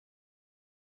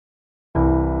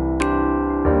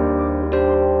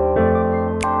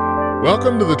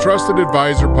Welcome to the Trusted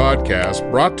Advisor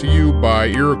podcast, brought to you by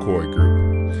Iroquois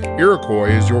Group. Iroquois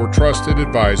is your trusted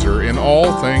advisor in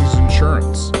all things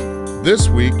insurance. This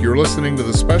week, you're listening to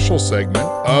the special segment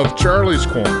of Charlie's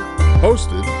Corner,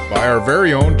 hosted by our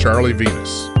very own Charlie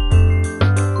Venus.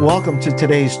 Welcome to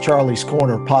today's Charlie's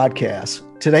Corner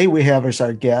podcast. Today we have as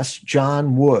our guest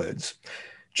John Woods.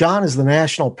 John is the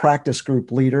National Practice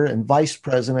Group Leader and Vice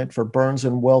President for Burns &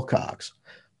 Wilcox.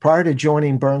 Prior to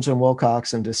joining Burns &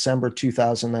 Wilcox in December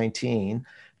 2019,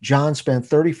 John spent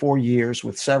 34 years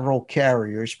with several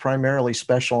carriers, primarily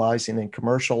specializing in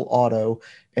commercial auto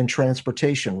and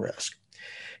transportation risk.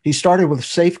 He started with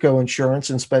Safeco Insurance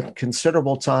and spent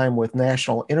considerable time with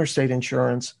National Interstate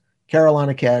Insurance,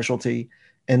 Carolina Casualty,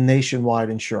 and Nationwide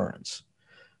Insurance.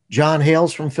 John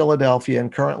hails from Philadelphia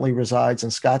and currently resides in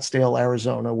Scottsdale,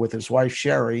 Arizona with his wife,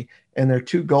 Sherry, and their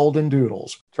two golden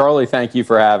doodles. Charlie, thank you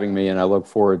for having me, and I look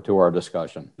forward to our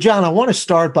discussion. John, I want to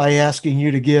start by asking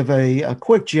you to give a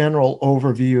quick general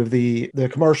overview of the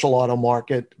commercial auto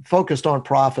market, focused on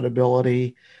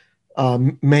profitability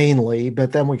mainly,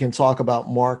 but then we can talk about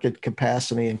market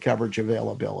capacity and coverage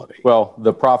availability. Well,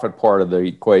 the profit part of the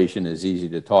equation is easy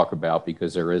to talk about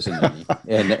because there isn't any,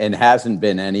 and hasn't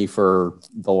been any for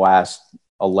the last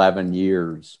 11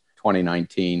 years.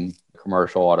 2019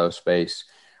 commercial auto space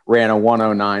ran a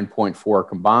 109.4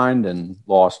 combined and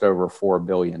lost over $4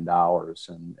 billion.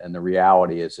 And the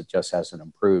reality is it just hasn't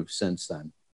improved since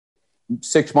then.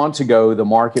 6 months ago, the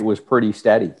market was pretty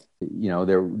steady. You know,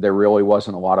 there really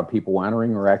wasn't a lot of people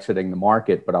entering or exiting the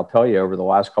market. But I'll tell you, over the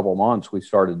last couple of months, we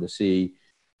started to see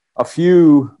a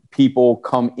few people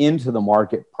come into the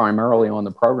market primarily on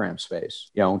the program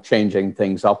space, you know, changing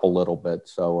things up a little bit.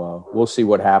 So we'll see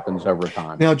what happens over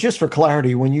time. Now, just for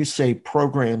clarity, when you say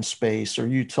program space, are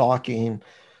you talking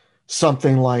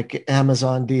something like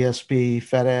Amazon DSP,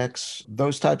 FedEx,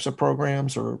 those types of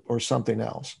programs, or something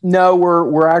else? No,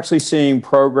 we're actually seeing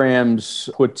programs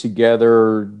put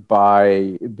together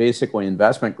by basically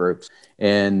investment groups,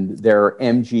 and they're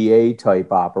MGA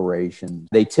type operations.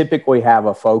 They typically have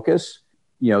a focus.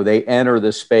 You know, they enter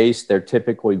the space. They're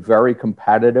typically very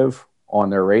competitive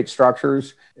on their rate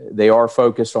structures. They are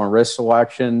focused on risk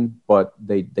selection, but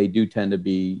they do tend to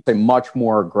be much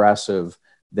more aggressive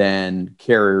than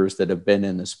carriers that have been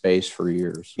in the space for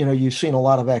years. You know, you've seen a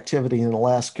lot of activity in the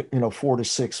last, 4 to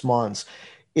 6 months.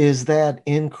 Is that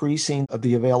increasing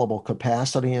the available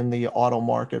capacity in the auto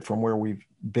market from where we've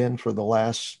been for the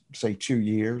last, say, 2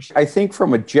 years? I think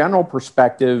from a general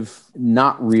perspective,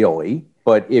 not really.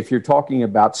 But if you're talking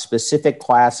about specific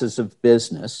classes of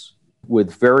business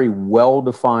with very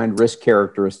well-defined risk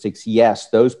characteristics, yes,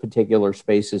 those particular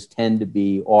spaces tend to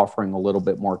be offering a little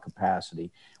bit more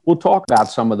capacity. We'll talk about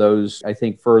some of those, I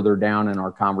think, further down in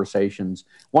our conversations.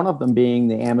 One of them being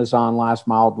the Amazon last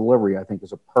mile delivery, I think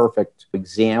is a perfect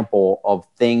example of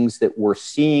things that we're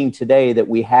seeing today that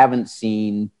we haven't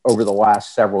seen over the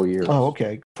last several years. Oh,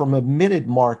 okay. From a admitted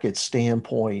market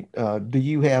standpoint, do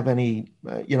you have any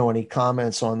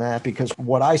comments on that? Because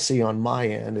what I see on my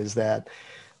end is that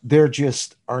there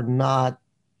just are not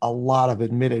a lot of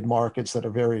admitted markets that are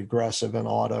very aggressive in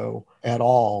auto at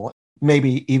all.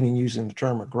 Maybe even using the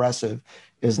term aggressive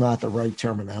is not the right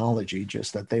terminology,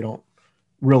 just that they don't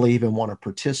really even want to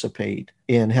participate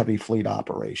in heavy fleet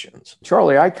operations.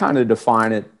 Charlie, I kind of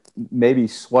define it maybe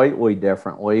slightly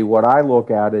differently. What I look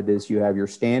at it is you have your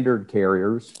standard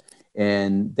carriers,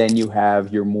 and then you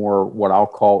have your more what I'll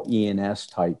call E&S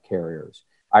type carriers.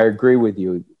 I agree with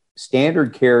you.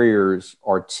 Standard carriers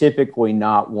are typically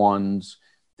not ones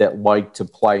that like to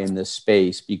play in this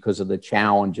space because of the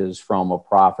challenges from a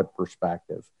profit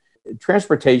perspective.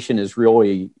 Transportation is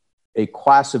really a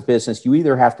class of business. You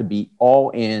either have to be all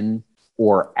in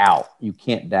or out. You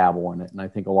can't dabble in it. And I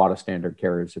think a lot of standard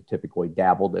carriers have typically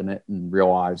dabbled in it and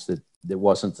realized that there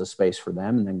wasn't the space for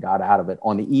them and then got out of it.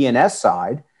 On the E&S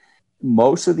side,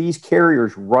 most of these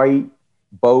carriers write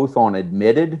both on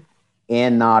admitted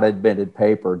and not admitted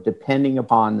paper, depending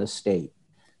upon the state.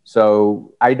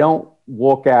 So I don't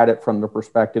look at it from the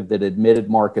perspective that admitted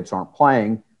markets aren't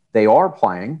playing. They are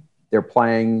playing. They're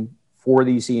playing for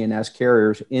these E&S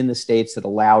carriers in the states that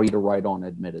allow you to write on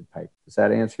admitted paper. Does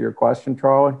that answer your question,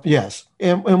 Charlie? Yes.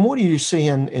 And what do you see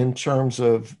in terms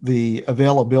of the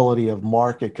availability of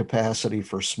market capacity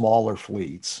for smaller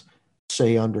fleets,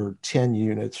 say under 10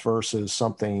 units versus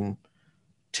something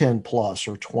 10 plus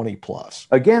or 20 plus?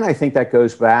 Again, I think that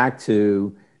goes back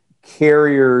to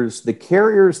the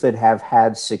carriers that have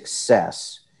had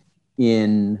success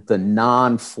in the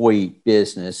non-fleet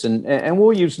business, and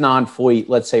we'll use non-fleet,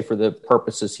 let's say for the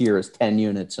purposes here, as 10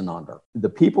 units and under. The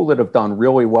people that have done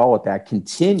really well at that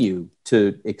continue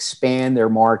to expand their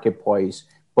marketplace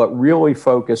but really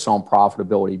focus on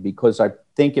profitability, because I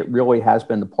think it really has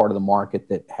been the part of the market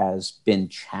that has been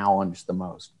challenged the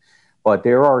most. But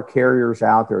there are carriers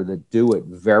out there that do it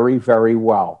very, very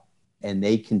well, and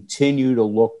they continue to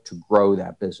look to grow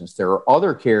that business. There are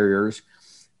other carriers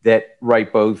that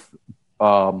write both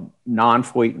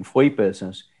non-fleet and fleet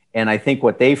business. And I think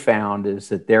what they found is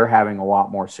that they're having a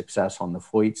lot more success on the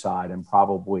fleet side and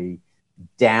probably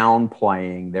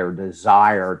downplaying their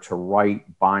desire to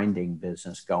write binding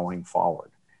business going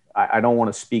forward. I don't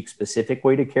want to speak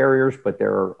specifically to carriers, but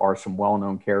there are some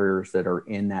well-known carriers that are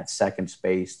in that second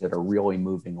space that are really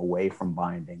moving away from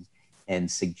binding and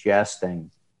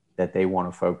suggesting that they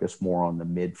want to focus more on the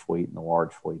mid-fleet and the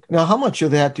large fleet. Now, how much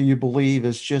of that do you believe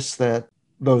is just that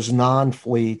those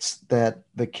non-fleets, that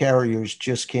the carriers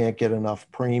just can't get enough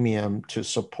premium to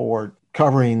support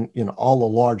covering, all the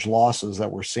large losses that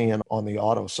we're seeing on the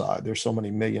auto side? There's so many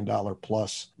 $1 million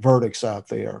plus verdicts out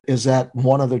there. Is that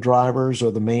one of the drivers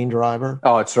or the main driver?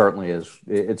 Oh, it certainly is.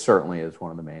 It certainly is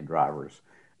one of the main drivers.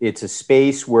 It's a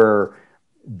space where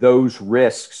those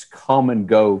risks come and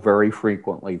go very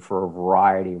frequently for a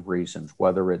variety of reasons,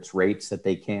 whether it's rates that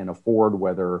they can't afford,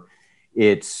 whether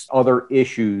it's other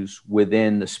issues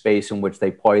within the space in which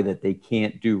they play that they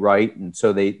can't do right. And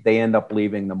so they end up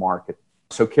leaving the market.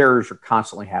 So carriers are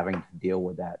constantly having to deal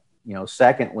with that.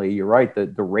 Secondly, you're right,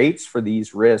 the rates for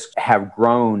these risks have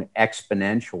grown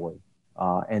exponentially.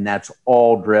 And that's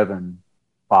all driven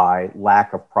by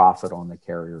lack of profit on the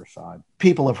carrier side.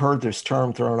 People have heard this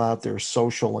term thrown out there,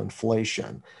 social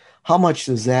inflation. How much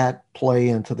does that play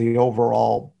into the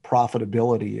overall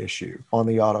profitability issue on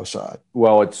the auto side?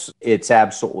 Well, it's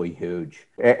absolutely huge.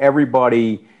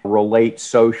 Everybody relates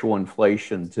social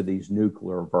inflation to these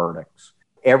nuclear verdicts.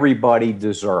 Everybody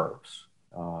deserves.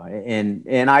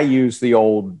 And I use the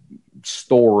old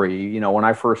story, when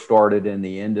I first started in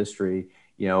the industry,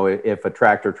 if a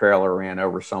tractor trailer ran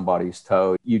over somebody's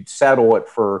toe, you'd settle it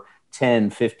for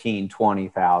 $10,000, $15,000,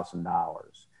 $20,000.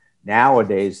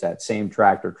 Nowadays, that same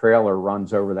tractor trailer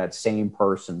runs over that same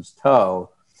person's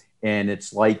toe, and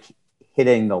it's like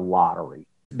hitting the lottery.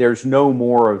 There's no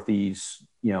more of these,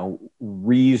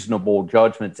 reasonable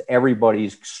judgments.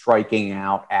 Everybody's striking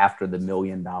out after the $1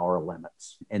 million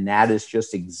limits. And that is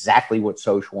just exactly what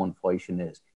social inflation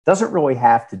is. It doesn't really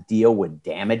have to deal with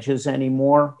damages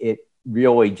anymore. It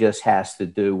really just has to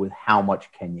do with how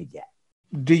much can you get.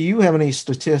 Do you have any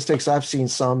statistics? I've seen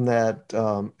some that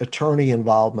attorney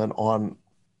involvement on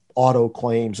auto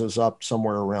claims is up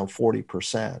somewhere around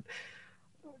 40%.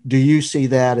 Do you see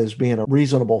that as being a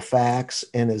reasonable facts,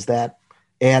 and is that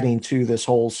adding to this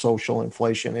whole social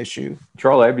inflation issue?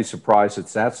 Charlie, I'd be surprised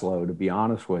it's that low, to be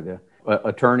honest with you.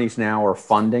 Attorneys now are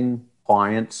funding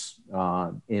clients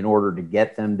in order to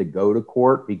get them to go to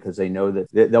court because they know that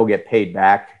they'll get paid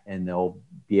back and they'll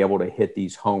be able to hit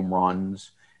these home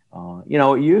runs.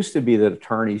 It used to be that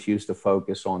attorneys used to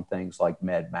focus on things like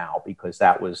med mal because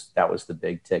that was the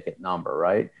big ticket number,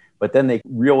 right? But then they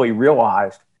really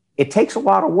realized it takes a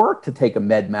lot of work to take a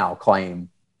med mal claim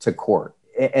to court.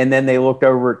 And then they looked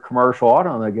over at commercial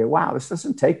auto and they go, wow, this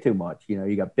doesn't take too much.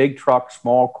 You got big truck,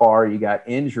 small car, you got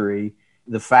injury.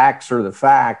 The facts are the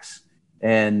facts,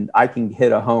 and I can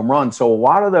hit a home run. So a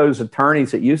lot of those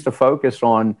attorneys that used to focus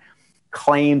on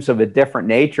claims of a different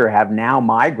nature have now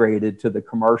migrated to the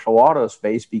commercial auto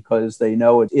space because they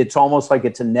know it's almost like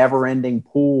it's a never-ending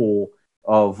pool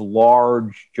of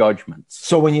large judgments.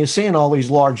 So when you're seeing all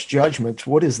these large judgments,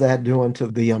 what is that doing to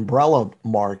the umbrella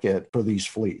market for these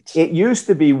fleets? It used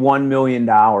to be $1 million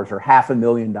or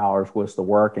 $500,000 was the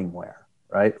working wear,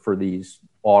 right, for these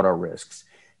auto risks.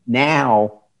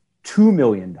 Now, $2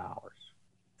 million,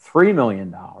 $3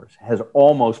 million has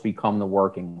almost become the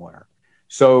working wear.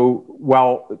 So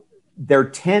while there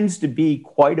tends to be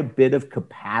quite a bit of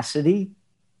capacity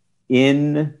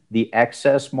in the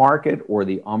excess market or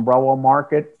the umbrella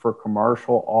market for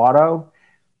commercial auto,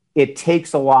 it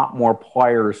takes a lot more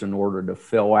players in order to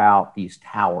fill out these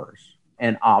towers.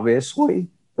 And obviously,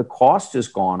 the cost has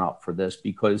gone up for this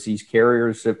because these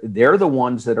carriers, they're the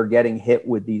ones that are getting hit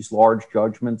with these large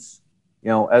judgments,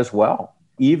 as well.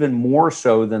 Even more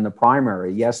so than the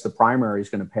primary. Yes, the primary is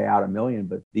going to pay out $1 million,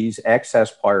 but these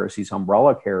excess players, these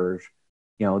umbrella carriers,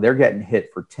 they're getting hit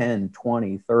for 10,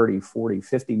 20, 30, 40,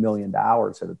 $50 million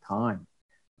at a time.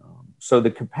 So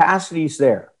the capacity's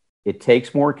there. It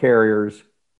takes more carriers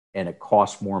and it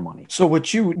costs more money. So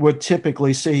what you would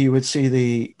typically see, you would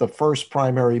see the first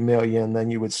primary $1 million, then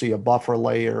you would see a buffer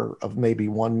layer of maybe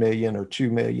 $1 million or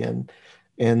 $2 million,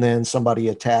 and then somebody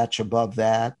attach above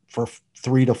that for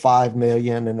 $3 to $5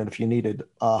 million. And then if you needed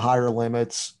higher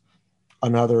limits,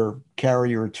 another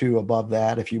carrier or two above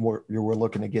that if you were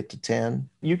looking to get to 10?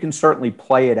 You can certainly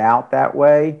play it out that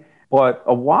way, but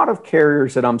a lot of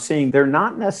carriers that I'm seeing, they're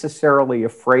not necessarily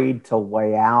afraid to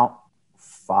lay out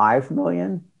 5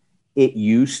 million. It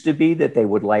used to be that they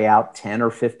would lay out 10 or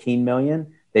 15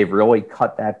 million. They've really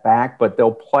cut that back, but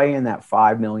they'll play in that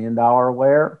 $5 million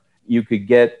layer. You could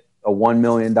get a $1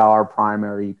 million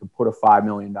primary. You could put a $5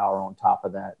 million on top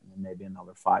of that, and then maybe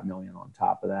another 5 million on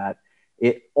top of that.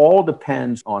 It all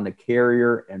depends on the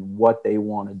carrier and what they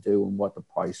want to do and what the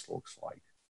price looks like.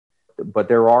 But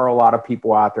there are a lot of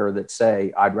people out there that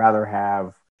say, I'd rather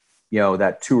have,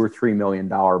 that $2 or $3 million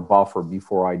buffer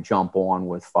before I jump on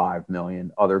with 5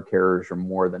 million. Other carriers are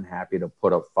more than happy to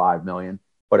put up 5 million,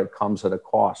 but it comes at a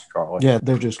cost, Charlie. Yeah,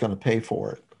 they're just going to pay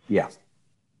for it. Yeah.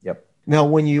 Yep. Now,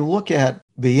 when you look at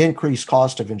the increased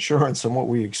cost of insurance and what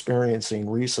we're experiencing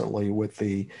recently with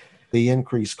the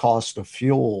increased cost of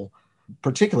fuel,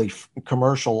 particularly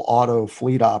commercial auto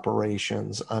fleet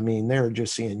operations, I mean, they're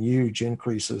just seeing huge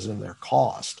increases in their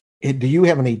cost. Do you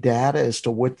have any data as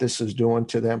to what this is doing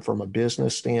to them from a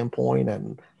business standpoint,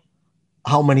 and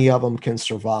how many of them can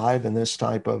survive in this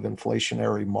type of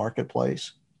inflationary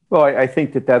marketplace? Well, I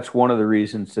think that's one of the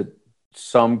reasons that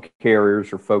some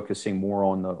carriers are focusing more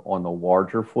on the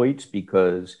larger fleets,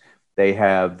 because they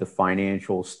have the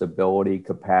financial stability,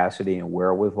 capacity, and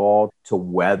wherewithal to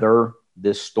weather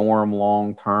this storm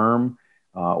long term.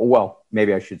 Well,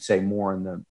 maybe I should say more in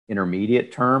the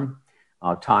intermediate term.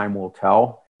 Time will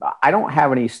tell. I don't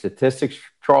have any statistics,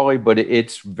 Charlie, but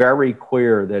it's very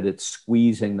clear that it's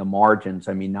squeezing the margins.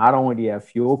 I mean, not only do you have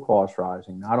fuel costs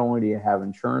rising, not only do you have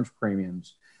insurance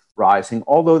premiums rising,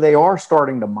 although they are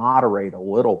starting to moderate a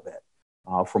little bit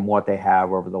from what they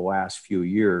have over the last few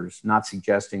years, not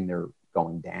suggesting they're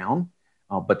going down,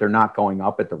 but they're not going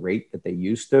up at the rate that they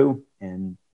used to.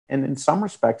 And in some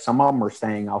respects, some of them are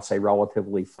staying, I'll say,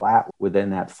 relatively flat within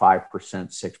that 5%,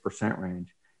 6%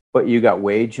 range. But you got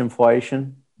wage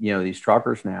inflation. These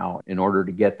truckers now, in order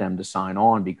to get them to sign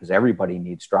on, because everybody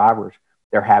needs drivers,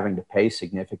 they're having to pay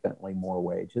significantly more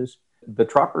wages. The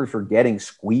truckers are getting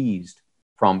squeezed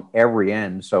from every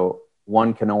end. So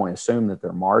one can only assume that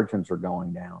their margins are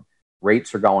going down.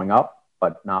 Rates are going up,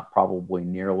 but not probably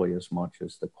nearly as much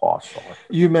as the costs are.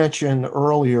 You mentioned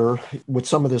earlier, with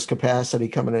some of this capacity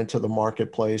coming into the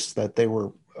marketplace, that they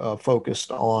were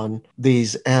focused on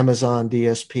these Amazon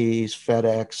DSPs,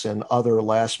 FedEx, and other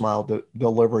last mile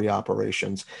delivery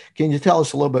operations. Can you tell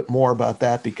us a little bit more about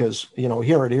that? Because,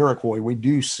 here at Iroquois, we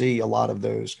do see a lot of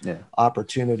those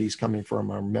opportunities coming from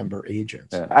our member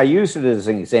agents. Yeah. I use it as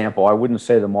an example. I wouldn't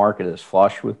say the market is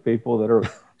flush with people that are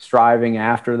striving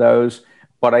after those,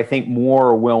 but I think more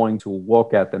are willing to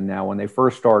look at them now. When they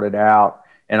first started out,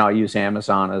 and I'll use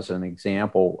Amazon as an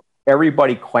example,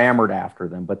 everybody clamored after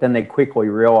them, but then they quickly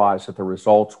realized that the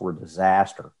results were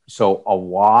disaster. So a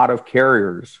lot of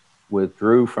carriers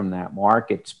withdrew from that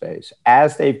market space.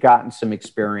 As they've gotten some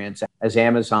experience, as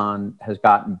Amazon has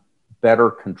gotten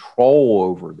better control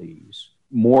over these,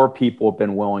 more people have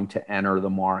been willing to enter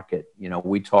the market.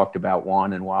 We talked about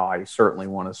one, and while I certainly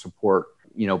want to support,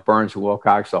 Burns &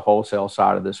 Wilcox, the wholesale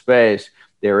side of the space,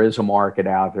 there is a market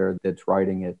out there that's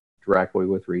writing it directly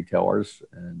with retailers,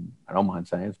 and I don't mind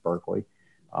saying it's Berkley,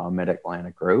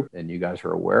 Mid-Atlantic Group, and you guys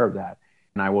are aware of that.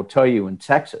 And I will tell you, in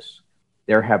Texas,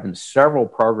 there have been several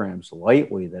programs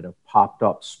lately that have popped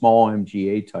up, small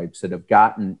MGA types that have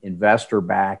gotten investor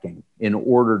backing in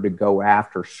order to go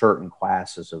after certain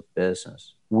classes of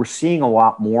business. We're seeing a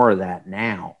lot more of that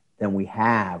now than we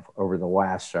have over the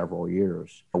last several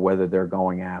years, whether they're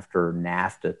going after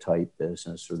NAFTA type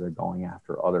business or they're going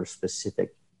after other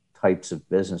specific types of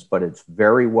business, but it's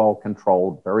very well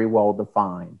controlled, very well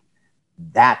defined.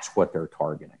 That's what they're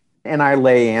targeting. And I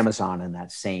lay Amazon in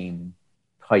that same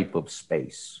type of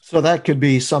space. So that could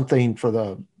be something for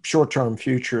the short-term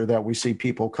future, that we see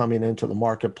people coming into the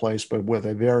marketplace, but with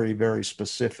a very, very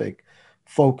specific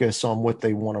focus on what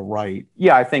they want to write.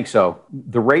 Yeah, I think so.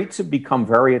 The rates have become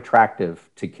very attractive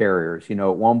to carriers. At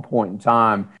one point in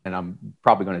time, and I'm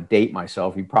probably going to date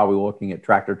myself, you're probably looking at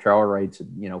tractor trailer rates at,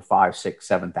 $5,000,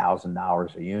 $6,000,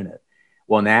 $7,000 a unit.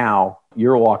 Well, now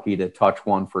you're lucky to touch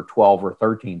one for $12,000 or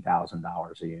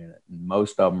 $13,000 a unit. And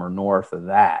most of them are north of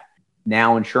that.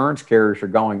 Now insurance carriers are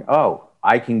going,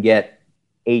 I can get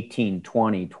 $18,000,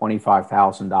 $20,000,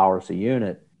 $25,000 a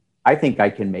unit. I think I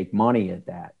can make money at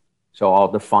that. So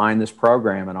I'll define this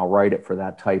program and I'll write it for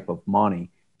that type of money.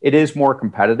 It is more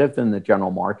competitive than the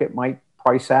general market might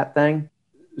price that thing.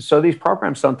 So these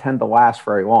programs don't tend to last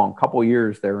very long. A couple of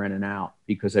years, they're in and out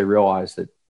because they realize that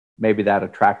maybe that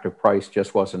attractive price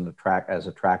just wasn't as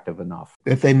attractive enough.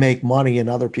 If they make money and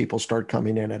other people start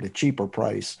coming in at a cheaper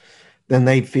price, then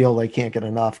they feel they can't get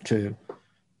enough to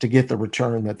get the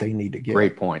return that they need to get.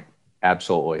 Great point.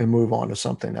 Absolutely. And move on to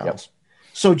something else.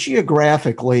 Yep. So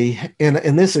geographically, and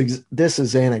this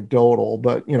is anecdotal,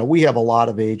 but we have a lot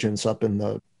of agents up in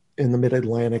the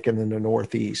Mid-Atlantic and in the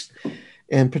Northeast.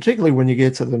 And particularly when you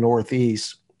get to the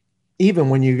Northeast, even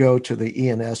when you go to the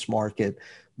E&S market,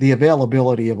 the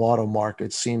availability of auto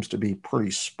markets seems to be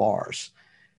pretty sparse.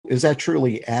 Is that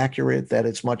truly accurate, that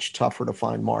it's much tougher to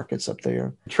find markets up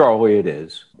there? Charlie, it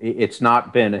is. It's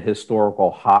not been a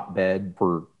historical hotbed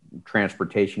for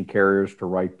transportation carriers to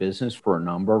write business for a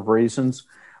number of reasons.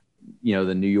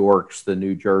 The New Yorks, the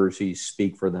New Jerseys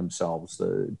speak for themselves.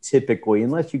 Typically,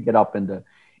 unless you get up into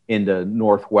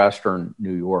northwestern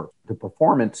New York, the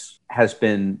performance has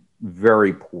been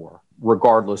very poor,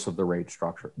 regardless of the rate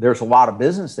structure. There's a lot of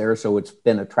business there, so it's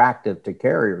been attractive to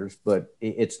carriers, but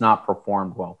it's not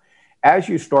performed well. As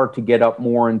you start to get up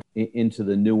more into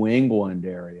the New England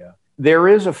area, there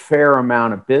is a fair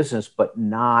amount of business, but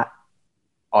not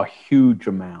a huge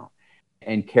amount.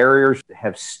 And carriers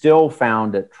have still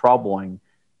found it troubling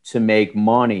to make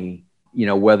money,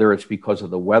 whether it's because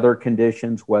of the weather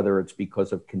conditions, whether it's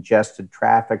because of congested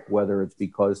traffic, whether it's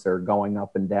because they're going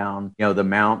up and down, the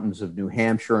mountains of New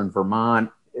Hampshire and Vermont.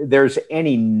 There's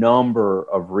any number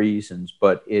of reasons,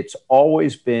 but it's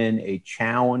always been a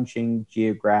challenging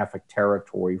geographic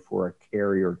territory for a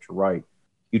carrier to write.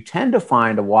 You tend to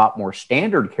find a lot more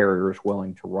standard carriers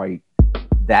willing to write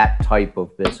that type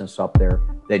of business up there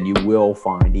than you will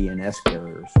find E&S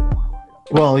carriers.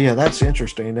 Well, yeah, that's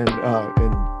interesting,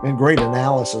 and great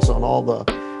analysis on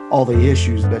all the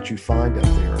issues that you find up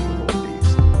there in the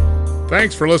Northeast.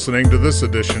 Thanks for listening to this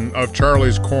edition of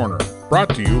Charlie's Corner, brought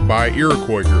to you by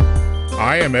Iroquois Group.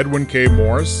 I am Edwin K.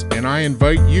 Morris, and I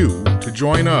invite you to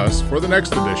join us for the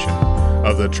next edition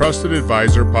of the Trusted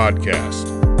Advisor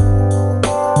Podcast.